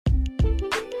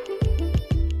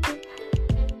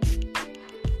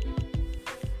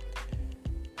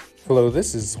Hello,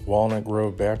 this is Walnut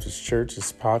Grove Baptist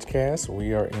Church's podcast.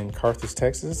 We are in Carthage,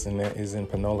 Texas, and that is in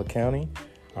Panola County.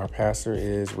 Our pastor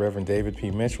is Reverend David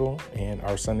P. Mitchell, and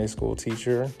our Sunday school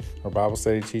teacher, our Bible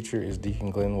study teacher, is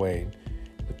Deacon Glenn Wade.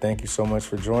 Thank you so much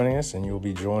for joining us, and you'll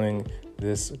be joining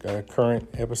this current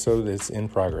episode that's in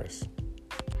progress.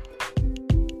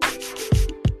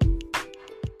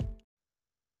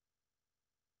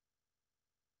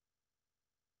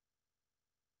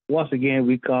 Once again,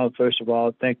 we come, first of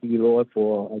all, thank you, Lord,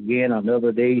 for, again,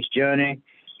 another day's journey.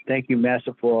 Thank you,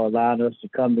 Master, for allowing us to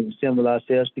come and assemble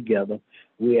ourselves together.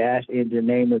 We ask in the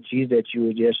name of Jesus that you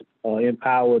would just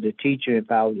empower the teacher,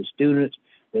 empower the students,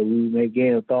 that we may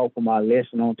gain a thought from our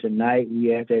lesson on tonight.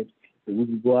 We ask that we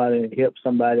can go out and help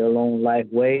somebody along life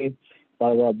way.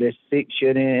 Father God, bless sick,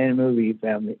 shut in, and Marie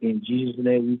family. In Jesus'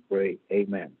 name we pray.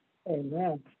 Amen.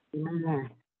 Amen. Amen.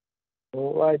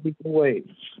 All right, Deacon Wade.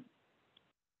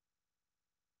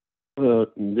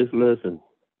 This lesson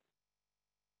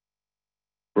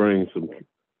brings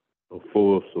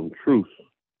forth some truths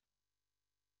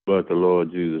about the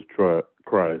Lord Jesus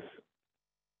Christ.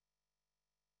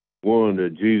 One,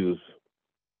 that Jesus'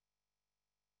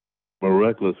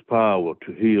 miraculous power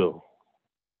to heal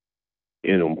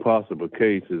in impossible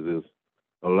cases is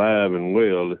alive and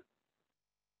well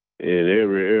in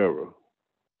every era.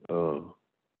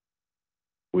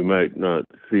 We might not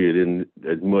see it in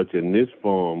as much in this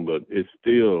form, but it's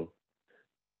still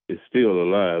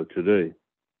alive today.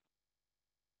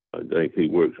 I think he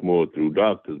works more through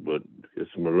doctors, but his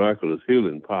miraculous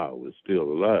healing power is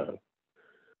still alive.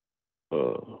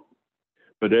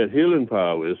 But that healing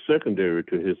power is secondary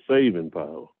to his saving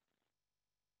power.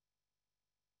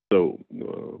 So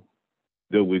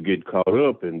that we get caught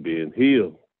up in being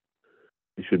healed,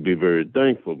 we should be very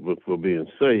thankful for being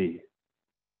saved,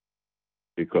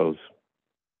 because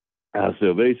our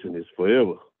salvation is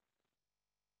forever.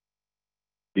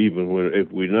 Even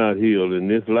if we're not healed in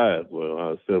this life, well,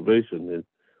 our salvation is,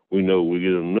 we know we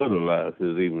get another life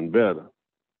is even better.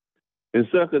 And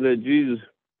second, that Jesus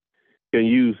can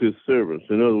use his servants.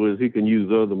 In other words, he can use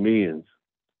other means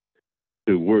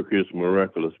to work his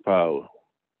miraculous power.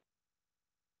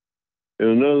 And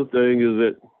another thing is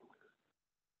that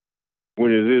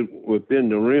when it is within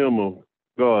the realm of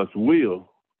God's will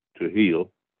to heal,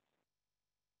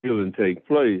 healing take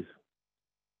place.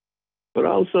 But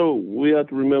also, we have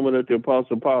to remember that the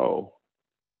Apostle Paul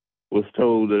was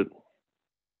told that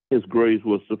his grace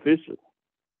was sufficient,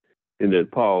 and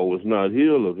that Paul was not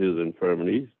healed of his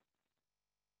infirmities,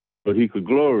 but he could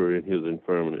glory in his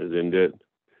infirmities, and that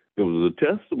it was a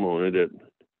testimony that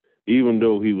even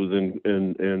though he was in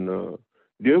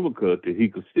difficulty, he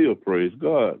could still praise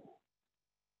God.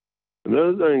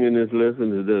 Another thing in this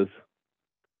lesson is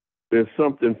there's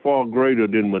something far greater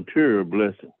than material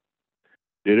blessing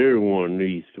that everyone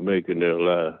needs to make in their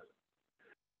life.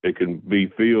 They can be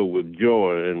filled with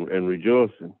joy and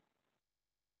rejoicing.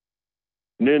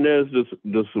 And then there's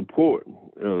the support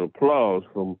and applause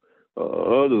from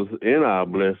others in our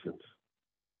blessings.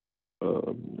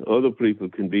 Other people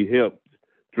can be helped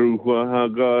through how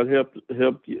God helps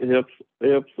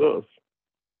us.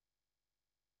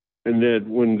 And that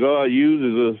when God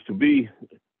uses us to be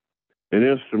an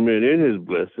instrument in his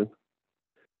blessing,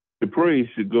 the praise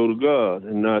should go to God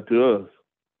and not to us.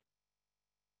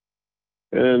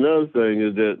 And another thing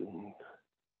is that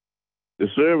the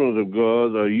servants of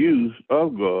God are used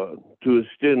of God to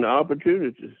extend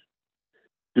opportunities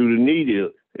to the needy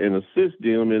and assist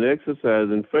them in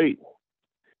exercising faith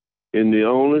in the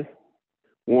only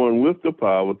one with the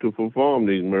power to perform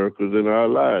these miracles in our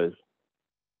lives.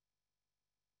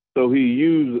 So he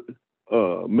used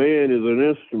man as an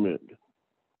instrument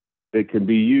that can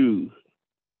be used.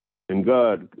 And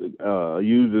God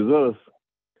uses us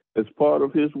as part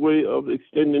of his way of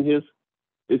extending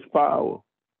his power.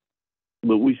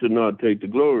 But we should not take the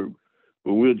glory.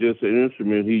 But we're just an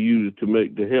instrument he uses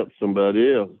to help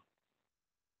somebody else.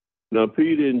 Now,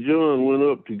 Peter and John went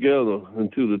up together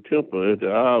into the temple at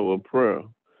the hour of prayer,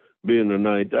 being the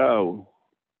ninth hour.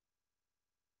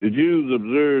 The Jews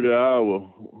observed the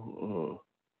hour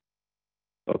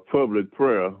of public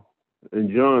prayer,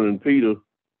 and John and Peter,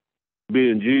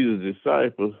 being Jesus'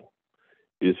 disciples,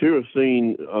 is here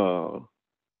seen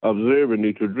observing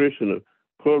the traditional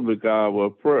public hour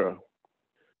of prayer.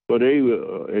 But they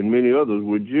and many others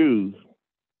were Jews.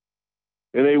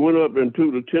 And they went up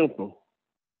into the temple.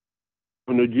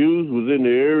 When the Jews was in the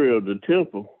area of the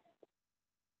temple,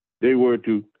 they were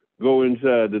to go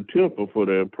inside the temple for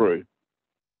their prayer.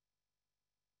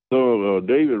 So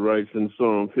David writes in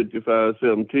Psalm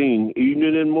 55:17,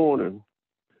 evening and morning,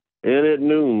 and at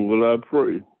noon will I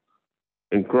pray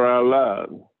and cry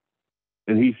aloud,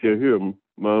 and he shall hear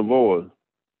my voice.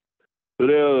 So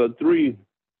there are 3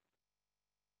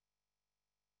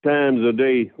 times a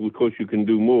day. Of course, you can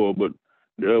do more, but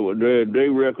they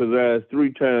recognize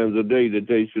 3 times a day that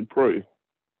they should pray.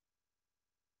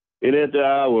 And at the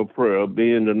hour of prayer,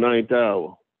 being the 9th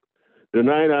hour, the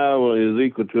 9th hour is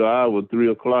equal to our 3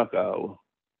 o'clock hour.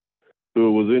 So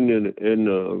it was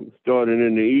starting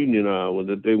in the evening hour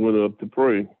that they went up to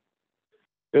pray.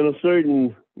 And a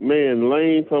certain man,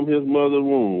 lame from his mother's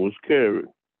womb, was carried,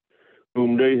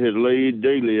 whom they had laid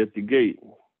daily at the gate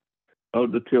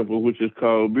of the temple, which is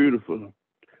called Beautiful,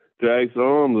 to ask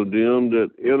alms of them that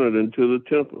entered into the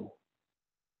temple.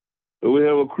 So we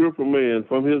have a crippled man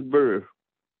from his birth,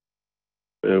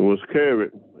 and was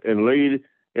carried and laid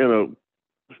in a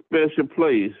special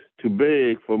place to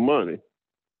beg for money.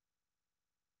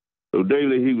 So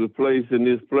daily he was placed in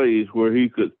this place where he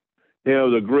could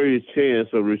have the greatest chance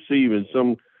of receiving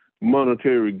some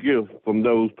monetary gift from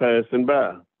those passing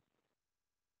by.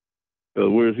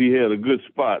 Whereas he had a good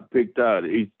spot picked out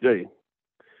each day.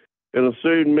 And a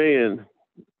certain man,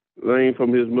 lame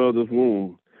from his mother's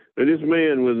womb. And this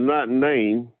man was not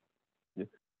named.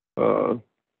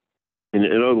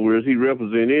 In other words, he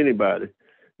represented anybody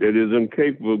that is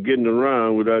incapable of getting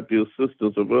around without the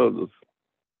assistance of others.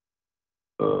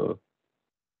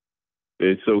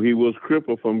 And so he was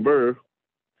crippled from birth,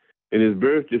 and his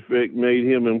birth defect made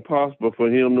him impossible for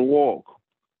him to walk.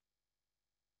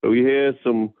 So he had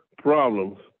some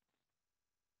problems.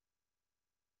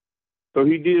 So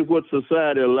he did what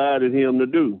society allowed him to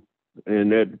do.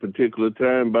 And at the particular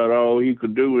time, about all he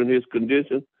could do in his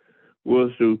condition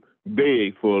was to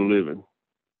beg for a living.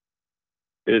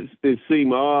 It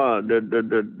seemed odd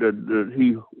that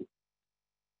he,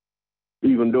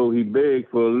 even though he begged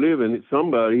for a living,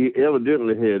 he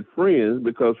evidently had friends,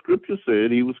 because Scripture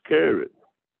said he was carried.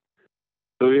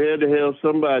 So he had to have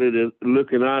somebody that's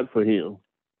looking out for him.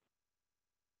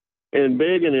 And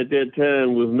begging at that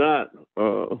time was not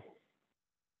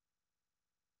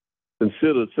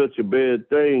considered such a bad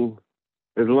thing,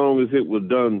 as long as it was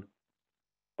done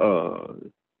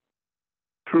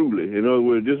truly. In other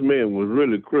words, this man was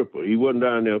really crippled. He wasn't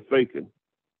down there faking.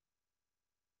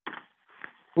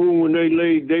 Whom when they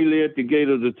laid daily at the gate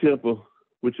of the temple,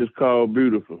 which is called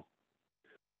Beautiful.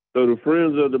 So the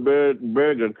friends of the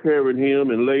beggar carried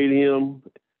him and laid him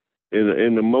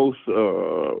in the most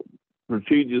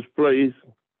prestigious place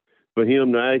for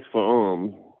him to ask for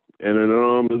alms, and an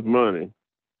alms is money.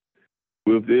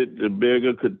 With it, the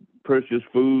beggar could purchase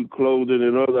food, clothing,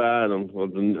 and other items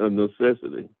of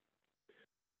necessity.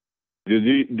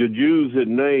 The Jews had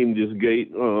named this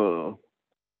gate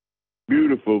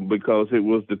Beautiful because it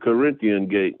was the Corinthian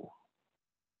gate.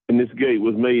 And this gate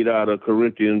was made out of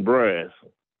Corinthian brass.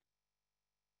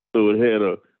 So it had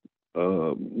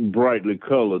a brightly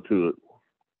color to it.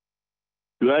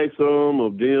 To ask some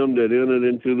of them that entered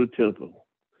into the temple.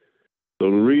 So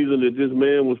the reason that this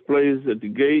man was placed at the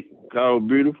gate called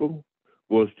Beautiful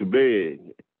was to beg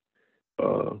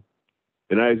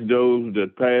and ask those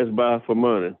that passed by for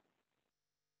money.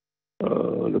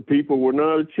 The people were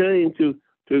not ashamed to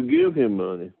give him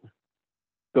money,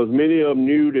 because many of them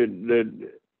knew that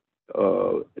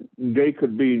they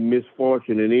could be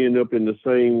misfortune and end up in the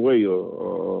same way,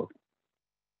 or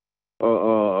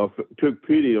took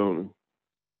pity on them.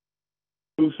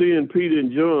 Who, seeing Peter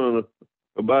and John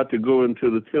about to go into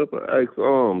the temple,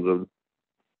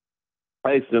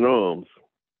 asking alms.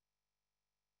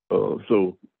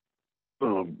 So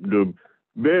the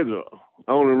beggar,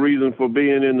 only reason for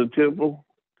being in the temple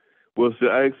was to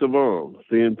ask of alms.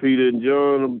 Seeing Peter and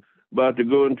John about to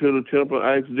go into the temple,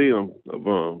 asked them of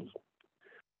alms.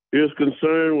 His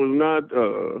concern was not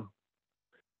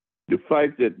the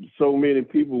fact that so many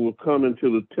people were coming to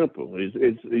the temple.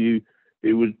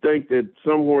 You would think that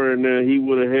somewhere in there he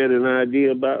would have had an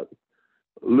idea about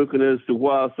looking as to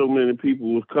why so many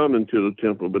people was coming to the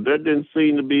temple, but that didn't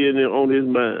seem to be on his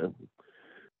mind.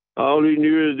 All he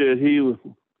knew is that he was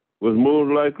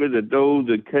most likely that those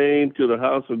that came to the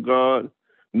house of God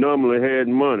normally had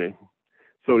money.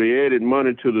 So they added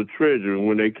money to the treasury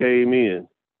when they came in.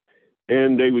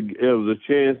 And there was a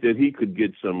chance that he could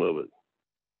get some of it.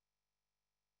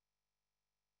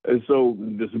 And so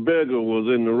this beggar was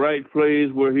in the right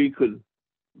place where he could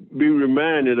be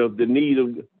reminded of the need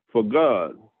for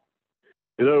God.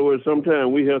 In other words,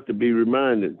 sometimes we have to be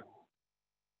reminded,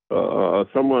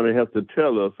 someone has to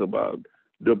tell us about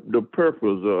the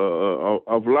purpose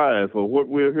of life, or what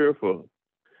we're here for.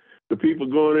 The people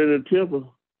going in the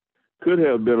temple could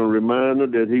have been a reminder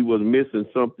that he was missing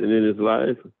something in his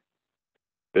life,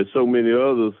 that so many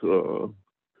others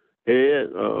had.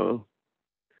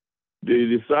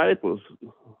 The disciples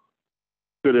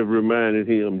could have reminded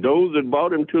him. Those that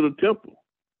brought him to the temple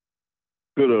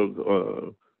could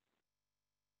have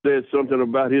said something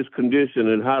about his condition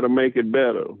and how to make it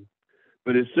better.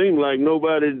 But it seemed like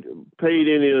nobody paid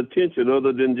any attention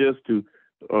other than just to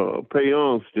pay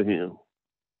alms to him.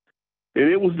 And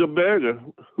it was the beggar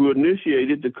who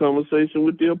initiated the conversation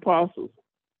with the apostles.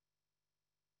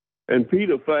 And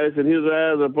Peter, fastened his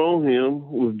eyes upon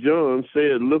him with John,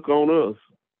 said, "Look on us."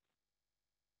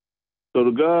 So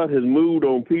the God has moved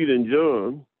on Peter and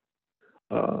John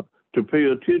to pay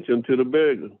attention to the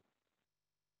beggar.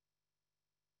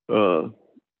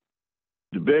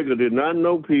 The beggar did not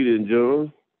know Peter and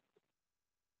John,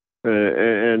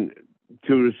 and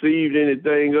to receive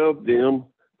anything of them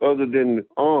other than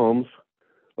alms,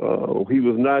 he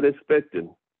was not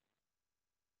expecting.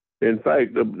 In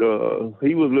fact,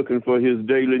 he was looking for his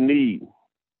daily need,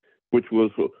 which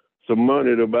was some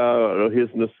money to buy his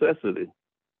necessity.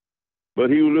 But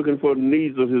he was looking for the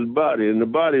needs of his body, and the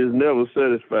body is never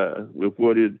satisfied with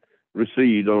what it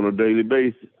received on a daily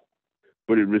basis.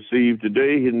 What it received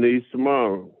today, it needs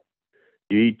tomorrow.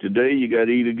 You eat today, you got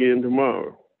to eat again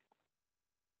tomorrow.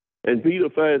 And Peter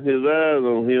fastened his eyes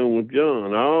on him with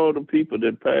John. All the people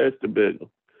that passed the beggar,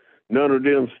 none of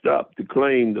them stopped to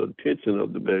claim the attention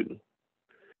of the beggar.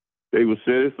 They were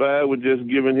satisfied with just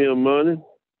giving him money,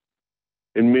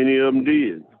 and many of them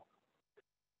did.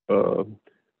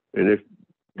 And if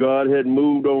God had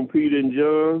moved on Peter and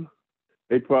John,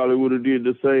 they probably would have did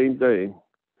the same thing.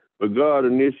 But God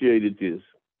initiated this.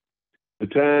 The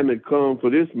time had come for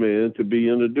this man to be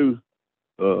introduced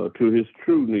to his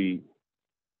true need.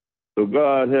 So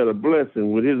God had a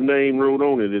blessing with his name wrote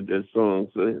on it, as that song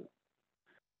said.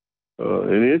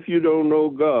 And if you don't know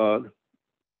God,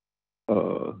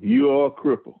 you are a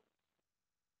cripple.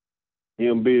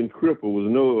 Him being crippled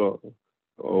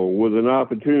was an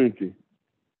opportunity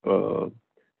for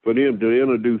them to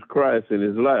introduce Christ in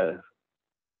his life.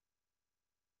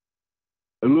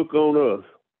 And look on us.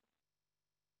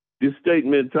 This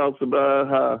statement talks about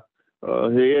how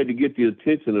he had to get the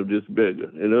attention of this beggar.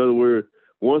 In other words,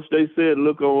 once they said,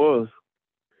 "Look on us,"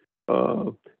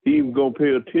 he was going to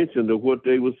pay attention to what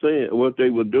they were saying, what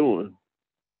they were doing.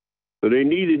 So they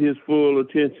needed his full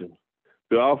attention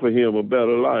to offer him a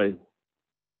better life.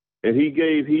 And he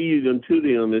gave heed unto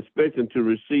them, expecting to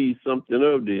receive something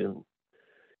of them.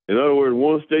 In other words,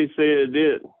 once they said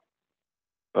that,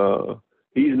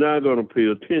 he's not going to pay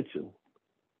attention.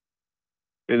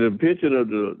 And the attention of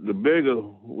the beggar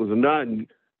was not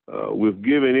with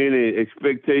giving any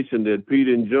expectation that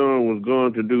Peter and John was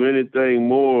going to do anything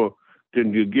more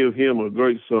than to give him a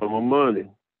great sum of money.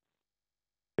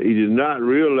 He did not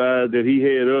realize that he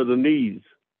had other needs.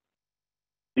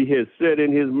 He had set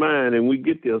in his mind, and we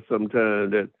get there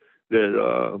sometimes,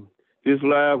 that his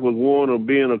life was one of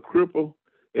being a cripple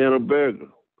and a beggar.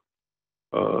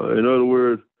 In other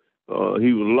words,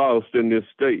 he was lost in this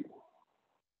state.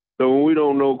 So when we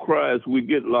don't know Christ, we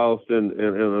get lost in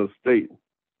a state.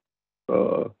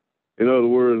 In other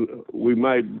words, we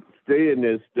might stay in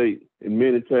that state, and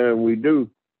many times we do,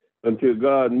 until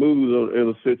God moves in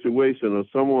a situation or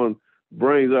someone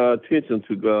brings our attention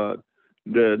to God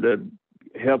that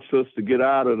helps us to get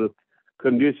out of the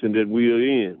condition that we are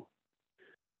in.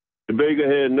 The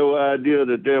beggar had no idea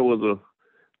that there was a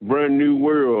brand new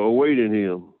world awaiting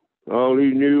him. All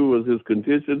he knew was his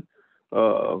condition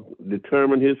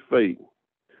determined his fate.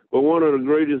 But one of the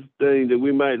greatest things that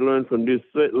we might learn from this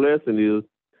lesson is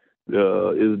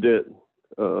that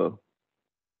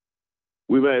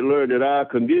we might learn that our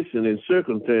condition and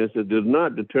circumstances does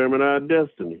not determine our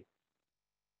destiny.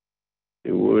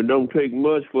 It don't take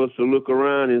much for us to look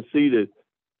around and see that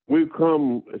we've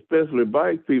come, especially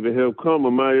black people, have come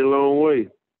a mighty long way.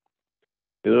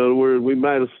 In other words, we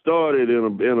might have started in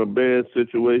a bad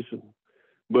situation,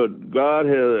 but God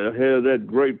has that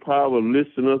great power of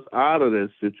lifting us out of that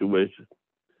situation.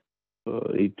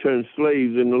 He turned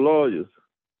slaves into lawyers.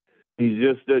 He's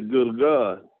just that good a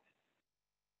God.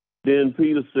 Then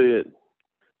Peter said,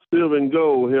 "Silver and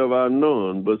gold have I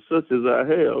none, but such as I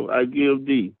have, I give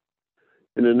thee.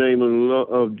 In the name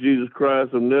of Jesus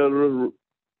Christ of Nazareth,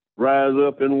 rise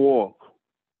up and walk."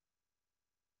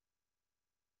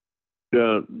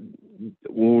 Now,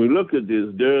 when we look at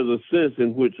this, there's a sense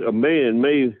in which a man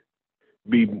may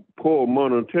be poor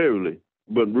monetarily,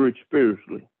 but rich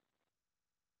spiritually.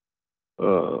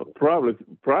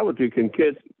 Poverty can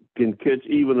catch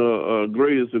even a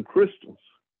greatest of Christians.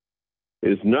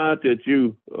 It's not that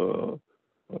you.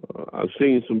 I've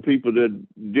seen some people that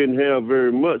didn't have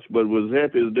very much, but was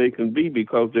happy as they can be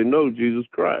because they know Jesus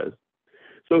Christ.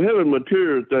 So having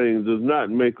material things does not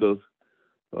make us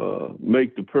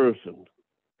make the person.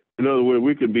 In other words,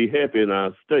 we can be happy in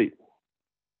our state.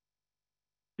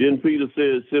 Then Peter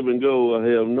said, silver and gold I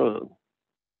have none.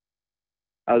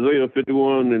 Isaiah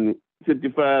 51 and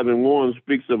 55 and 1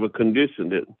 speaks of a condition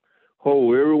that,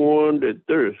 ho, everyone that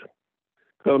thirsts,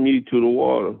 come ye to the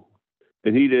water,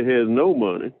 and he that has no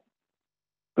money,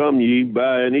 come ye,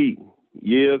 buy and eat.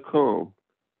 Yea, come,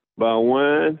 buy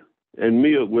wine and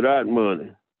milk without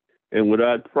money and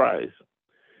without price.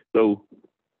 So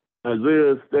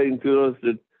Isaiah is stating to us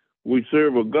that we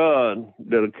serve a God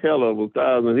that a cattle of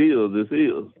 1,000 hills is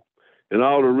his, and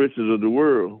all the riches of the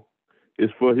world is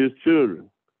for his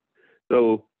children.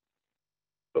 So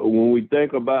when we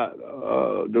think about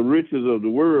the riches of the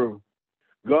world,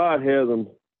 God has them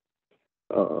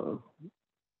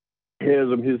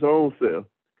his own self,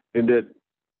 and that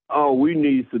all we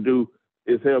need to do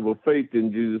is have a faith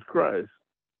in Jesus Christ.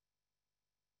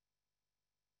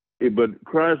 But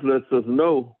Christ lets us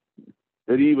know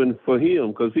that even for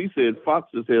him, because he said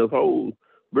foxes have holes,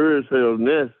 birds have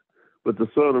nests, but the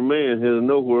Son of Man has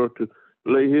nowhere to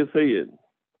lay his head.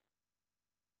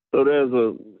 So there's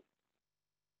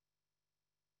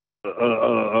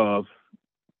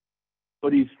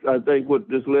I think what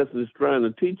this lesson is trying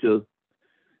to teach us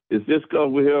is just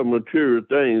because we have material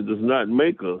things does not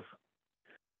make us,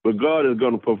 but God is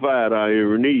going to provide our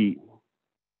every need.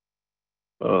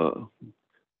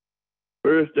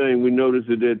 First thing we notice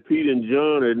is that Peter and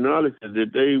John acknowledged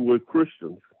that they were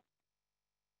Christians.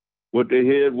 What they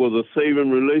had was a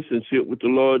saving relationship with the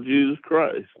Lord Jesus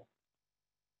Christ.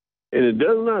 And it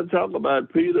does not talk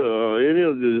about Peter or any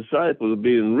of the disciples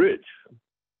being rich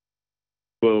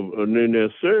in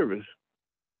their service,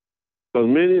 because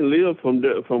many lived from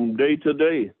day to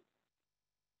day,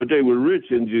 but they were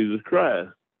rich in Jesus Christ.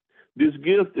 This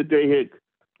gift that they had,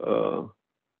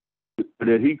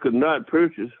 that he could not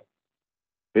purchase,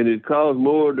 and it cost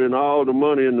more than all the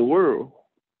money in the world,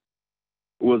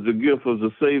 was the gift of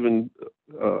the saving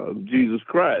Jesus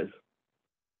Christ.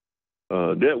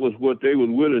 That was what they were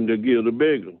willing to give the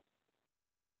beggar.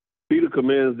 Peter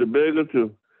commands the beggar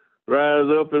to rise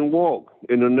up and walk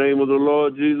in the name of the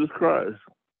Lord Jesus Christ.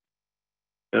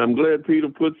 And I'm glad Peter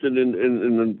puts it in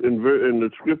the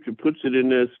scripture, puts it in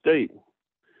that state,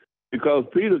 because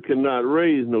Peter cannot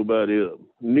raise nobody up.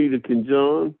 Neither can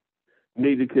John,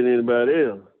 neither can anybody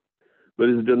else. But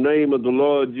it's the name of the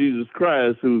Lord Jesus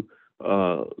Christ who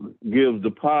gives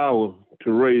the power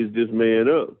to raise this man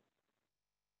up.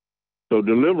 So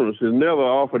deliverance is never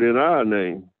offered in our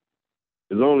name.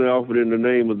 It's only offered in the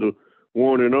name of the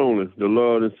one and only, the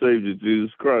Lord and Savior,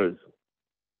 Jesus Christ.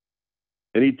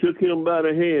 And he took him by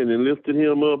the hand and lifted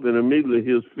him up, and immediately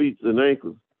his feet and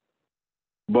ankles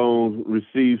bones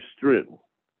received strength.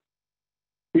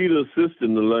 Peter assisted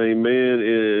the lame man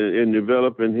in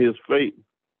developing his faith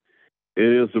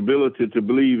and his ability to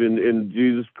believe in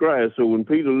Jesus Christ. So when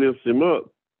Peter lifts him up,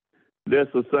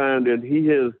 that's a sign that he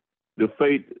has the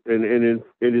faith, and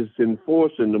it is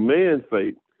enforcing the man's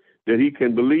faith that he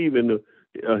can believe in the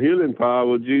healing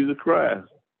power of Jesus Christ.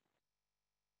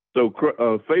 So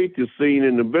faith is seen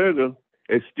in the beggar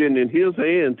extending his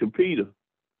hand to Peter.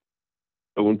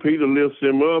 So when Peter lifts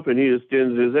him up and he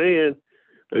extends his hand,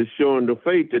 it's showing the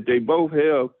faith that they both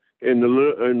have in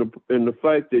the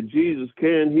fact that Jesus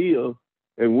can heal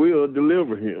and will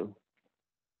deliver him.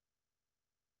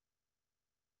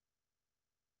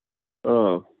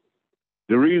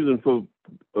 The reason for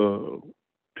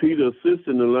Peter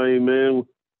assisting the lame man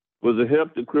was to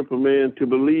help the crippled man to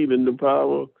believe in the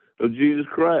power of Jesus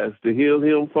Christ, to heal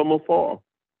him from afar.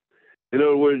 In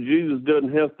other words, Jesus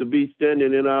doesn't have to be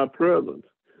standing in our presence,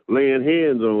 laying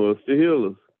hands on us to heal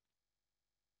us,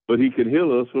 but he can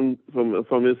heal us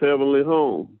from his heavenly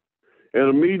home. And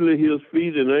immediately his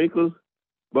feet and ankles,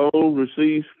 bones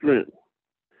receive strength.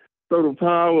 So the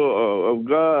power of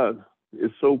God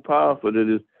is so powerful that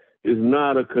it's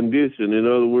not a condition. In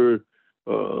other words,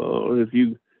 if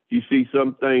you see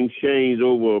some things change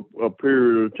over a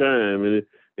period of time, and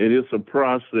it's a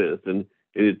process, and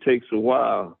it takes a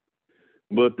while.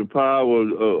 But the power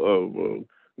of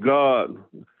God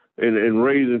and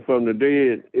raising from the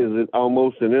dead is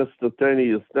almost an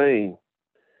instantaneous thing.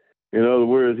 In other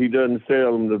words, he doesn't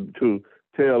tell them to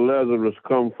tell Lazarus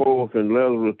come forth, and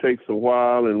Lazarus takes a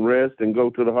while and rest and go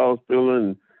to the hospital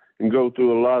and go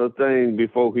through a lot of things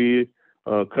before he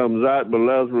comes out. But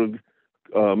Lazarus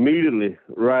immediately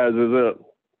rises up,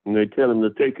 and they tell him to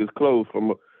take his clothes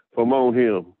from on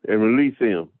him and release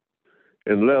him,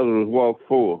 and Lazarus walks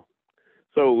forth.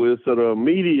 So it's an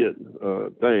immediate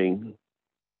thing.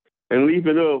 And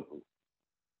leaping up,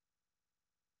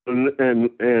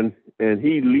 and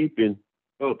he leaping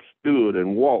up stood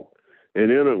and walked and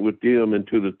entered with them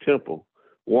into the temple,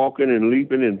 walking and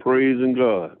leaping and praising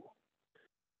God.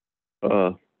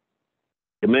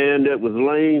 The man that was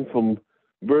lame from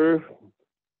birth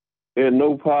had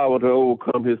no power to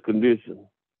overcome his condition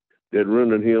that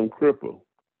rendered him crippled.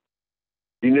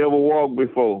 He never walked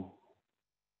before.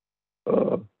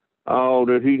 All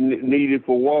that he needed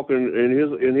for walking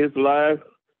in his life,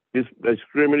 his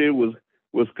extremity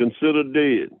was considered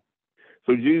dead.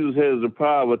 So Jesus has the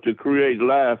power to create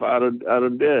life out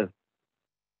of death.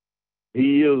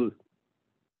 He is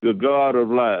the God of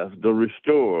life, the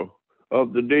restorer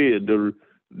of the dead, the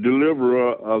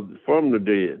deliverer from the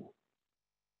dead.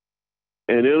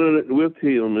 And entered with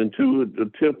him into the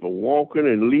temple, walking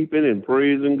and leaping and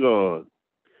praising God.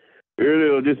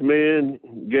 Earlier, this man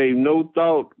gave no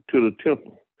thought to the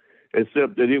temple,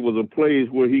 except that it was a place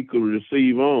where he could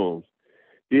receive alms.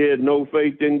 He had no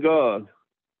faith in God,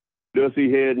 thus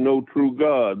he had no true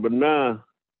God. But now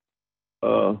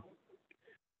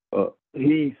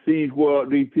he sees what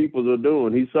these people are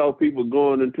doing. He saw people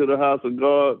going into the house of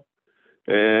God,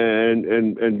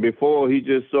 and before he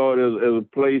just saw it as a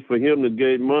place for him to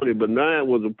get money, but now it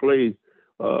was a place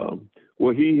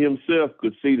where he himself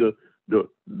could see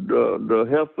the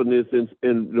helpfulness and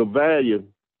the value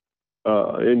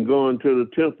in going to the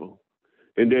temple,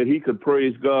 and that he could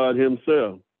praise God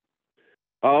himself.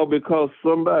 All because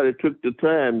somebody took the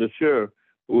time to share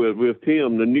with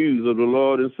him the news of the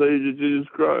Lord and Savior Jesus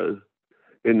Christ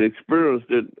and the experience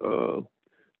that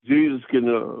Jesus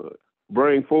can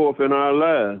bring forth in our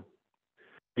lives.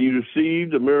 He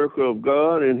received the miracle of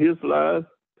God in his life,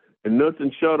 and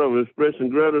nothing short of expressing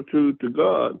gratitude to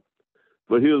God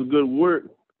for his good work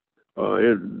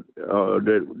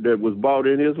that was bought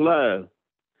in his life.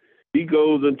 He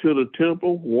goes into the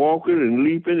temple, walking and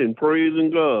leaping and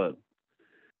praising God.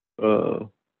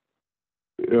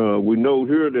 We know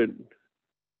here that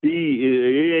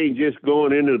he ain't just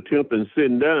going into the temple and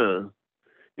sitting down.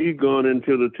 He's going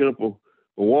into the temple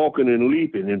walking and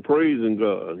leaping and praising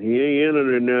God. He ain't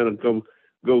entered in there to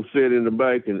go sit in the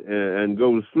back and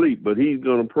go to sleep, but he's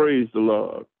going to praise the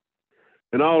Lord.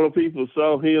 And all the people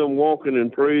saw him walking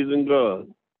and praising God.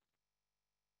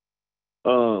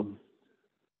 All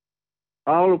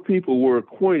the people were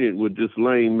acquainted with this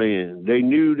lame man. They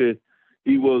knew that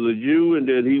he was a Jew and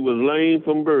that he was lame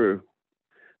from birth.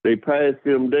 They passed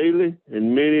him daily,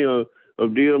 and many of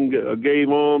them gave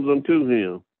alms unto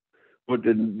him. What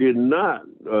they did not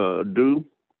do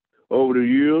over the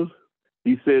years,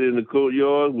 he said in the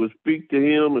courtyard, would speak to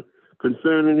him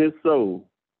concerning his soul,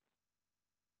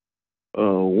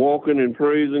 walking and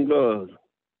praising God.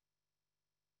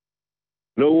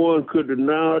 No one could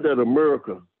deny that a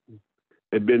miracle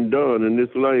had been done, and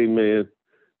this lame man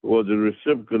was the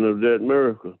recipient of that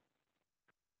miracle.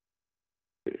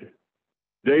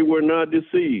 They were not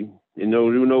deceived. We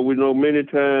know many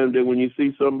times that when you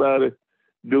see somebody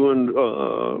doing,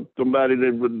 somebody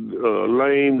that would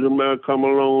lame, somebody come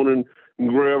along and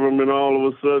grab them, and all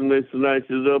of a sudden they snatch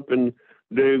it up and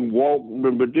they walk.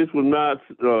 But this was not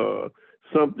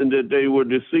something that they were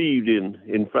deceived in.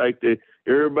 In fact,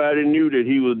 everybody knew that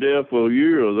he was there for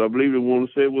years. I believe they want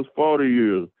to say it was 40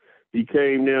 years. He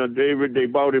came there, they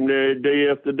brought him there day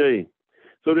after day.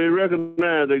 So they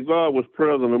recognized that God was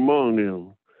present among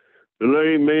them. The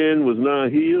lame man was now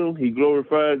healed. He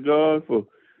glorified God for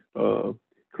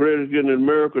crediting the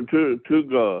miracle to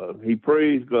God. He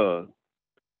praised God.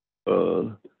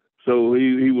 So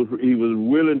he was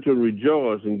willing to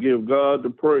rejoice and give God the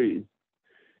praise.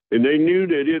 And they knew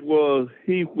that it was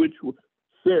he which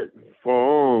sat for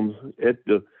alms at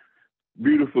the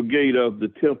beautiful gate of the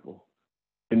temple.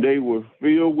 And they were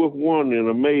filled with wonder and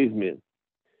amazement,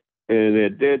 and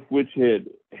at that which had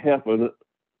happened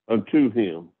unto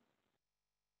him.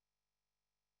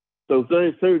 So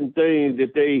certain things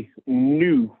that they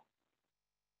knew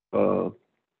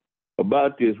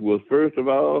about this was, first of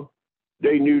all,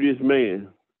 they knew this man.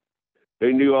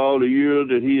 They knew all the years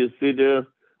that he had sit there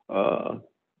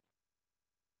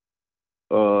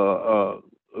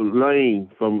lame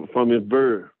from his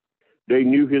birth. They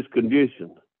knew his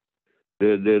condition,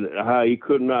 that how he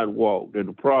could not walk, that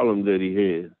the problem that he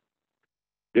had.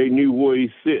 They knew where he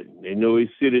sit. They know he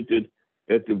sit at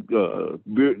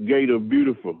the gate of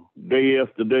beautiful day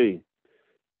after day.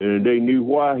 And they knew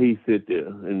why he sit there.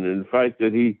 And the fact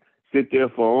that he sit there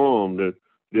for alms,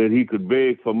 that he could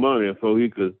beg for money so he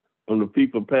could, from the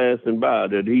people passing by,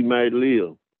 that he might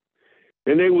live.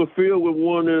 And they were filled with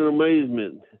wonder and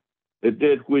amazement at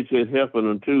that which had happened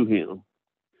unto him.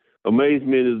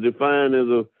 Amazement is defined as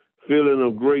a feeling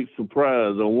of great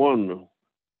surprise or wonder.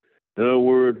 In other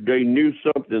words, they knew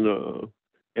something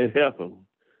had happened.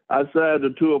 Outside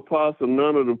the two apostles,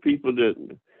 none of the people that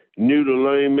knew the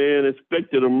lame man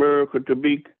expected a miracle to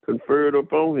be conferred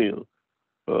upon him.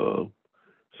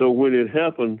 So when it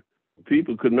happened,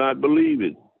 people could not believe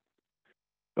it,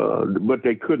 but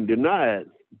they couldn't deny it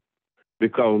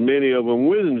because many of them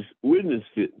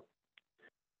witnessed it.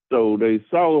 So they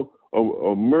saw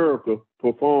a miracle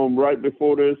performed right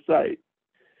before their sight.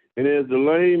 And as the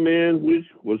lame man which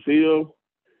was healed,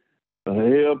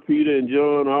 Peter and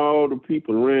John, all the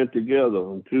people ran together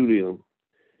unto them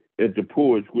at the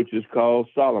porch, which is called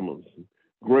Solomon's,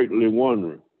 greatly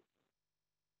wondering.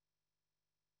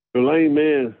 The lame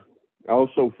man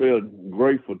also felt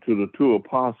grateful to the two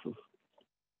apostles.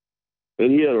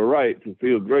 And he had a right to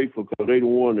feel grateful because they the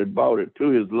one that brought it to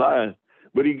his life.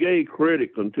 But he gave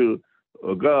credit unto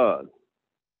God.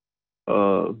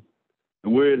 The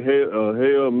word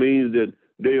hail means that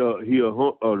he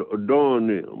adorned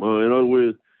them. In other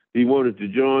words, he wanted to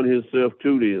join himself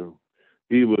to them.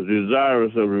 He was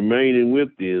desirous of remaining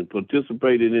with them,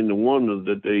 participating in the wonders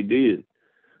that they did.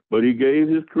 But he gave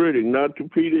his credit not to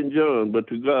Peter and John, but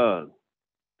to God.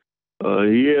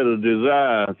 He had a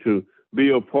desire to be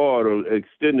a part of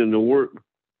extending the work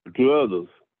to others.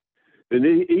 And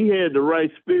he had the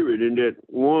right spirit in that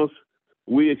once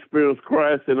we experience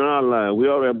Christ in our life, we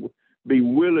ought to be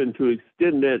willing to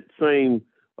extend that same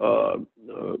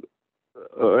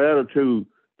attitude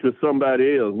to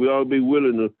somebody else. We ought to be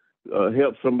willing to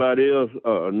help somebody else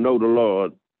know the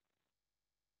Lord.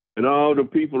 And all the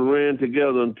people ran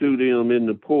together unto them in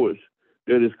the porch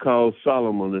that is called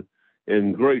Solomon,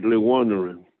 and greatly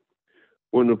wondering.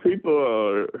 When the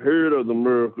people heard of the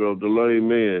miracle of the lame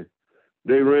man,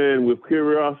 they ran with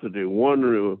curiosity,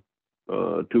 wondering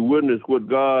to witness what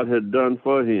God had done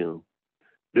for him.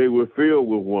 They were filled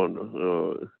with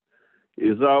wonder.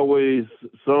 It's always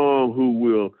some who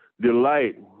will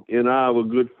delight in our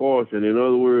good fortune. In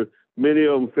other words, many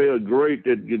of them felt great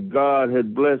that God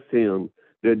had blessed him,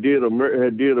 that did a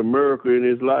miracle in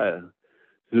his life.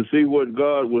 To see what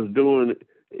God was doing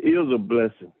is a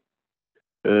blessing.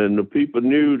 And the people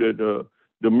knew that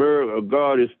the miracle of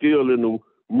God is still in the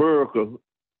miracle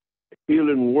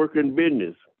healing working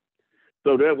business.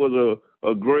 So that was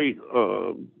a great,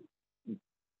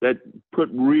 that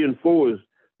reinforced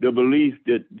the belief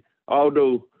that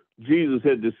although Jesus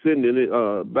had descended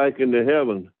back into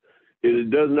heaven,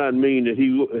 it does not mean that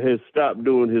he has stopped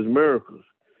doing his miracles.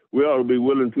 We ought to be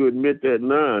willing to admit that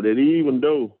now, that even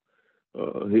though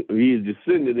he is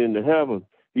descended into heaven,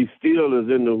 he still is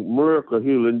in the miracle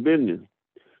healing business.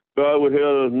 God would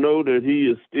help us know that he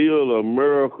is still a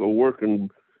miracle working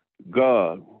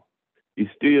God. He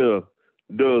still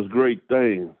does great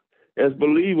things. As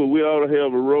believers, we ought to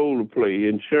have a role to play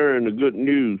in sharing the good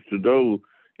news to those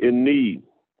in need.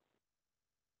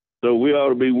 So we ought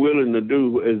to be willing to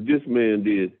do as this man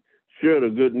did, share the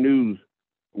good news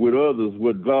with others,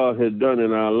 what God has done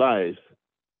in our lives.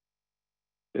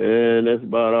 And that's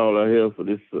about all I have for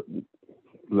this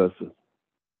lesson.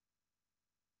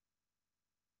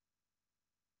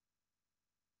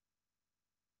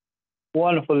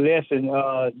 Wonderful lesson,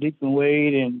 Deacon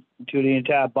Wade, and to the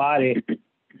entire body.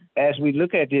 As we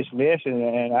look at this lesson,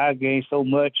 and I gained so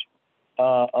much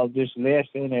of this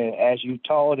lesson, and as you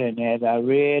taught and as I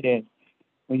read, and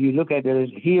when you look at this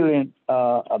healing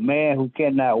a man who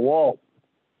cannot walk,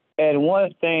 and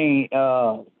one thing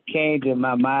came to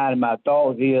my mind, my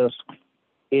thought is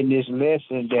in this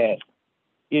lesson that,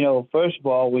 first of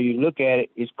all, when you look at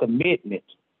it, it's commitment.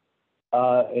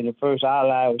 In the first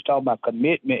outline, I was talking about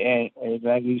commitment, and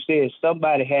like you said,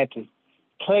 somebody had to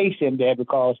place him there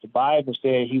because the Bible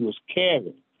said he was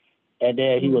carried and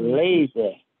that he was laid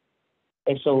there.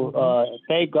 And so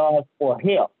thank God for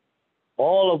help.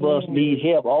 All of us need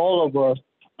help. All of us.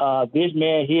 This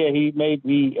man here, he may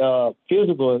be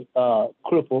physically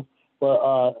crippled, but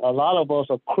a lot of us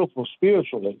are crippled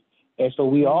spiritually. And so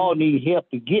we all need help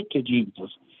to get to Jesus.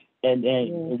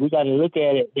 And we got to look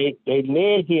at it. They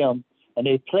led him and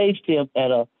they placed him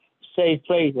at a safe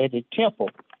place at the temple.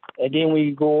 And then when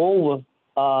you go over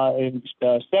in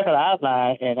the second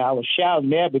outline, and I was shouting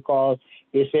there because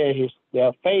it said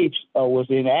their faith was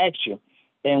in action.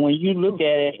 And when you look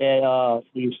at it, at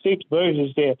the 6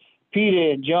 verses there,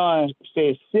 Peter and John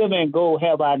said, "Silver and gold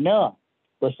have I none,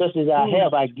 but such as I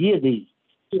have, I give thee."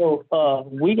 So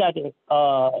we got to,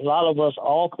 a lot of us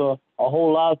offer a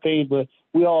whole lot of things, but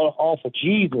we all offer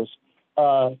Jesus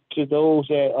to those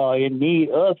that are in need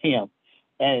of him.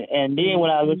 And then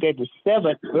when I look at the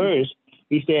 7th verse,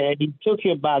 he said, he took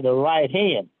him by the right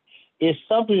hand. It's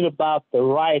something about the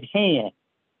right hand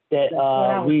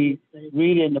that we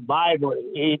read in the Bible.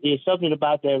 It's something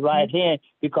about that right hand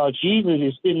because Jesus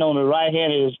is sitting on the right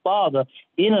hand of his Father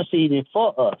interceding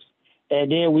for us.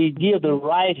 and then we give the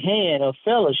right hand of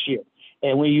fellowship.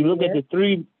 And when you look at the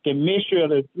mystery of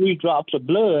the 3 drops of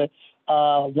blood,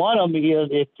 one of them is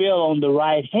it fell on the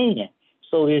right hand.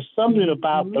 So it's something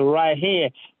about the right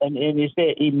hand, and it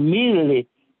said immediately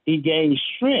he gained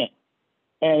strength,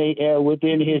 and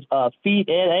within his feet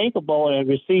and ankle bone, and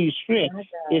received strength.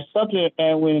 It's something,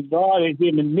 and when God is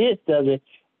in the midst of it,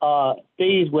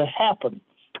 things will happen.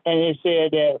 And it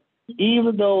said that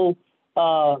even though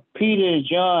Peter and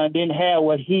John didn't have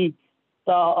what he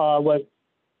thought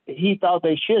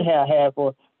they should have had,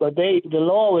 but the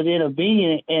Lord was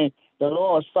intervening, and the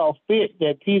Lord saw fit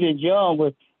that Peter and John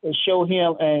would show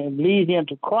him and lead him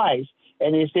to Christ.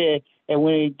 And it said, and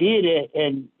when he did it,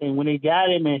 and when he got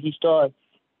him, and he started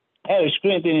having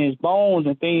strength in his bones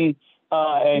and things,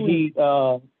 and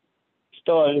the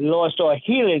Lord started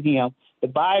healing him. The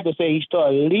Bible says he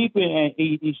started leaping, and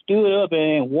he stood up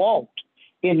and walked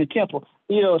in the temple.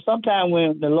 You know, sometimes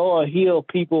when the Lord heals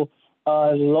people,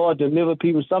 the Lord delivers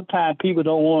people, sometimes people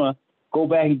don't want to go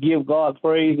back and give God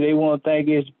praise. They want to think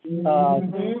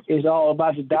it's all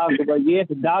about the doctor. But yes,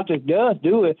 the doctor does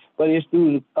do it, but it's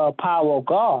through the power of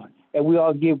God. And we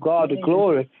all give God the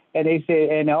glory. And they said,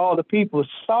 and all the people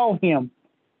saw him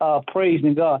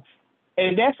praising God.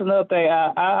 And that's another thing.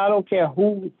 I don't care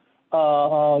who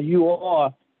you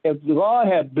are. If God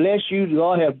has blessed you,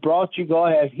 God has brought you,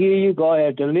 God has healed you, God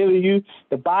has delivered you,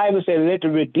 the Bible says, let the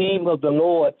redeemed of the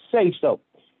Lord say so.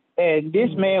 And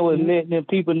this man was letting the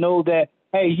people know that,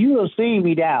 hey, you have seen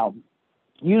me down.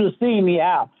 You have seen me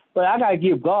out. But I got to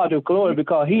give God the glory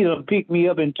because he done picked me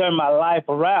up and turned my life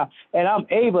around. And I'm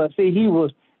able to see he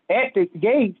was at the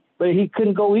gate, but he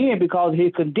couldn't go in because of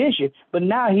his condition. But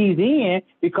now he's in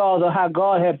because of how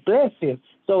God had blessed him.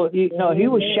 So, he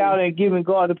was shouting and giving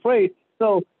God the praise.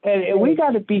 So, and we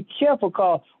got to be careful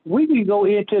because we can go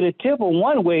into the temple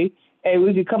one way and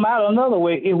we can come out another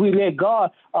way if we let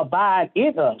God abide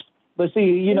in us. But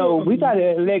see, we got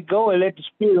to let go and let the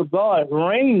Spirit of God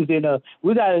reign in us.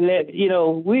 We got to let,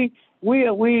 we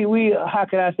how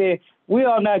can I say, we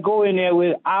are not go in there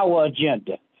with our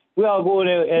agenda. We all go in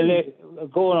there and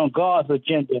go on God's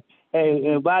agenda.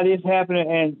 And by this happening,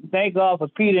 and thank God for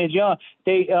Peter and John,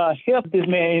 they helped this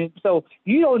man. So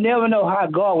you don't never know how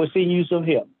God will send you some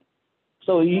help.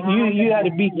 So you got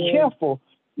to be careful,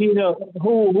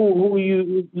 who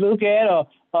you look at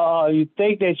or you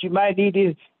think that you might need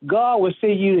this. God will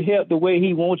send you help the way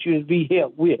he wants you to be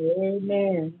helped with.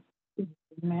 Amen.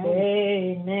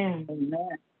 Amen. Amen.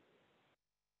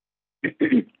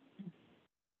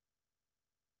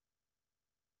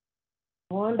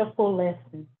 Wonderful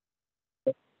lesson.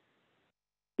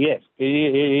 Yes, it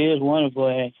is wonderful,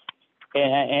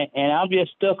 and I'm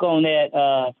just stuck on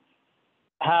that.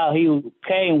 How he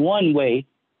came one way,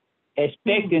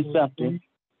 expecting something,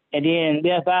 and then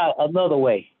left out another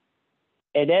way,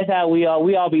 and that's how we are.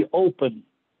 We all be open,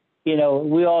 we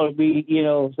all be,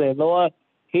 say, Lord,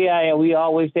 here I am. We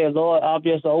always say, Lord, I'm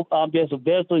just a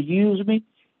vessel. Use me,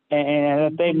 and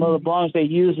I think Mother Barnes said,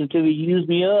 use until he use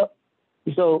me up.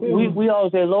 So we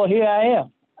always say, Lord, here I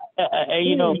am.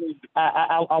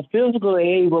 I'm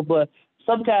physically able, but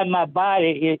sometimes my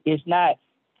body is not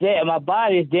there. My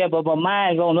body is there, but my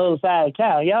mind's on the other side of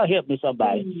town. Y'all help me,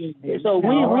 somebody. So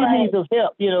we need some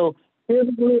help,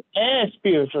 physically and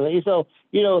spiritually. So,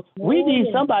 we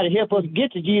need somebody to help us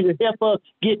get to Jesus, help us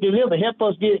get delivered, help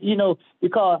us get,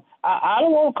 because I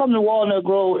don't want to come to Walnut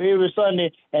Grove every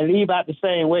Sunday and leave out the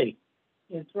same way.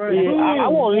 That's right. Yeah, I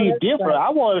want to leave different. Right. I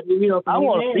want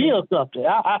to feel something.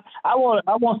 I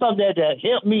want something that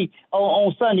help me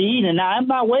on Sunday evening. Now I'm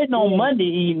not waiting on Monday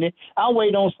evening. I'm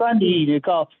waiting on Sunday evening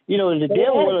because the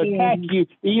devil will attack you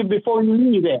even before you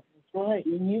leave that. Right.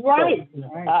 You're right. So,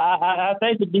 I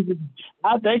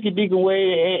thank you, Deacon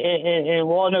Wade and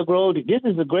Walnut Grove. This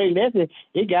is a great lesson.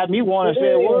 It got me wanting to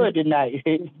say a word tonight.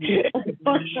 Amen.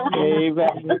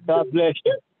 God bless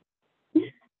you.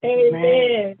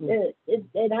 Amen.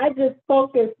 And I just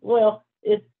focused. Well,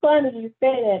 it's funny you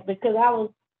say that because I was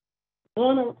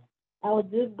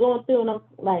just going through and I'm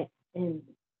like, and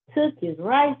took his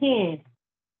right hand,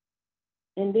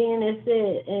 and then it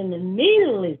said, and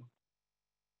immediately,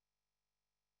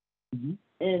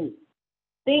 and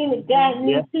thing that got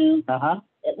me too,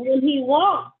 when he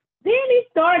walked, then he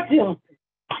started jumping.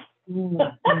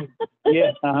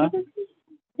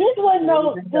 This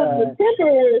wasn't the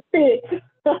temporary fix.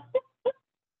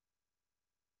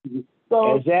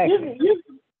 So exactly.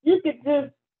 you can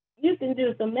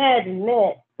just imagine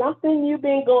that something you've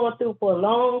been going through for a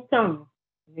long time.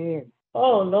 Yeah.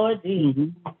 Oh Lord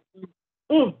Jesus.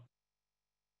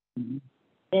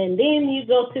 And then you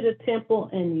go to the temple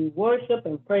and you worship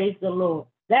and praise the Lord.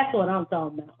 That's what I'm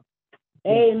talking about.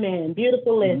 Amen.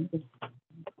 Beautiful lesson.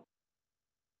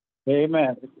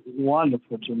 Amen. It's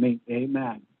wonderful to me.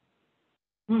 Amen.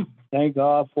 Thank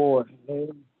God for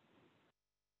it.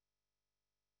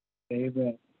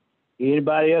 Amen.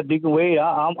 Anybody else? Deacon Wade,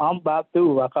 I'm about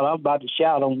through. Cause I'm about to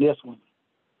shout on this one.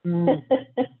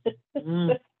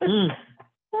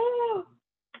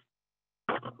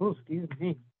 Oh, excuse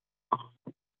me.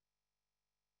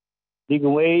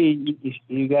 Deacon Wade,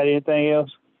 you got anything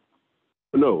else?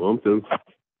 No, I'm through.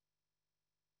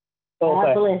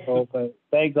 God bless you. Okay.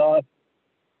 Thank God.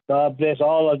 God bless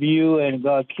all of you, and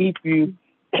God keep you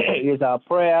is our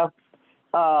prayer.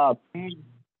 As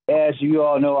you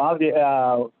all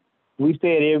know, we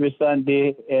say it every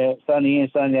Sunday, Sunday in,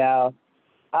 Sunday out.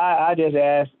 I just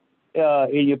ask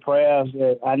in your prayers,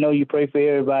 I know you pray for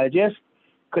everybody, just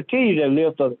continue to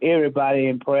lift up everybody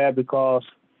in prayer, because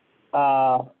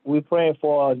we praying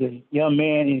for the young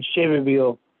man in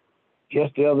Chevyville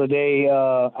just the other day.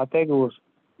 I think it was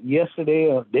yesterday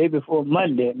or day before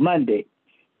Monday.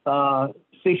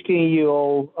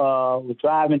 16-year-old was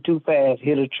driving too fast,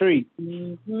 hit a tree,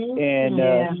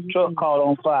 and truck caught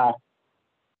on fire.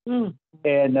 And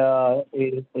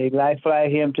they life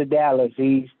flight him to Dallas.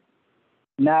 He's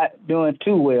not doing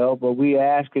too well, but we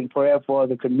ask in prayer for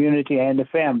the community and the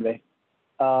family.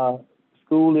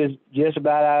 School is just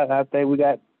about out. I think we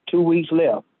got 2 weeks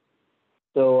left.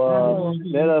 So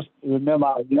let us remember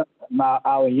our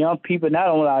young people, not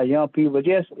only our young people, but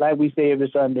just like we say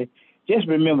every Sunday, just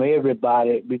remember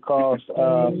everybody, because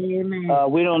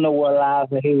we don't know what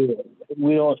lies ahead.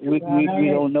 We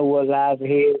don't know what lies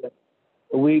ahead.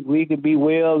 We could be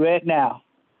well right now,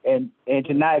 and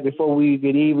tonight before we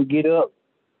could even get up,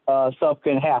 something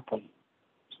can happen.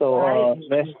 So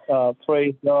let's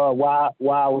praise God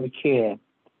while we can.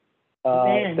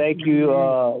 Thank you,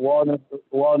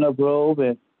 Walnut Grove,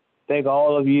 and thank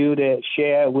all of you that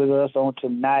shared with us on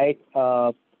tonight.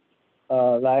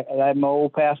 Like my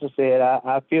old pastor said,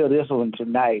 I feel this one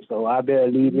tonight, so I better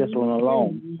leave this one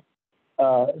alone.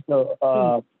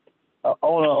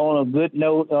 On a good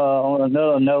note, on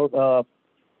another note,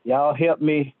 y'all help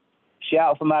me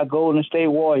shout for my Golden State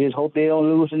Warriors. Hope they don't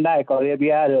lose tonight, because they'll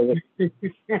be out of it.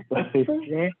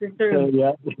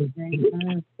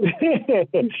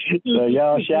 So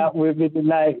y'all shout with me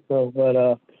tonight. But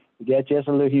that's just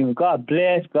a little human. God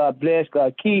bless, God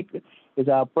keep is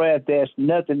our prayer. If there's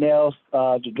nothing else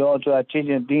to draw to our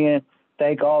attention, then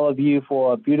thank all of you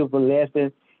for a beautiful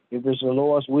lesson. If it's the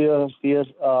Lord's will, see us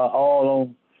all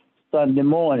on Sunday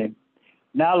morning.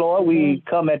 Now, Lord, we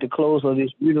come at the close of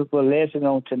this beautiful lesson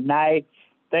on tonight.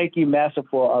 Thank you, Master,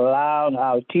 for allowing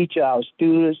our teacher, our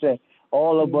students, and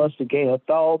all of us to gain a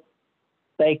thought.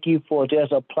 Thank you for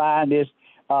just applying this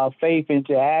faith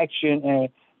into action, and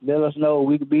let us know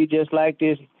we could be just like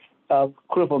this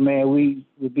crippled man. We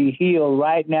would be healed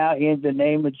right now in the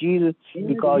name of Jesus,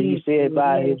 because you said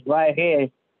by his right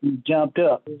hand he jumped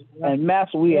up. And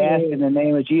Master, we ask in the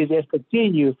name of Jesus, just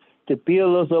continue to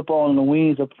build us up on the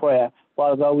wings of prayer.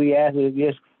 Father God, we ask you to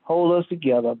just hold us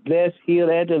together. Bless, heal,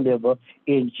 and deliver.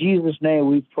 In Jesus' name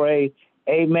we pray.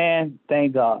 Amen.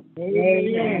 Thank God.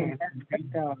 Amen.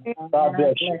 God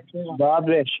bless you. God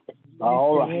bless you.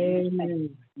 All right. Amen.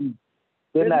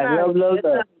 Good night. Love.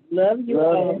 Love you.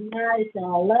 Good night,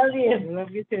 y'all. Love you.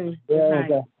 Love you too. Good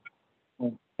night.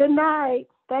 Good night.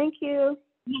 Thank you.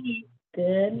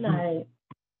 Good night.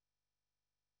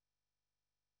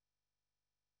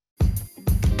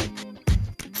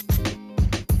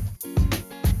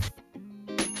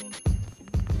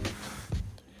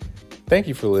 Thank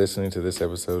you for listening to this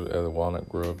episode of the Walnut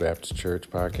Grove Baptist Church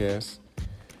podcast.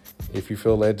 If you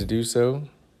feel led to do so,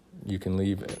 you can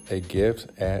leave a gift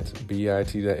at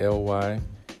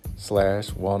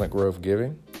bit.ly/Walnut Grove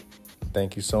Giving.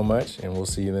 Thank you so much, and we'll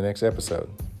see you in the next episode.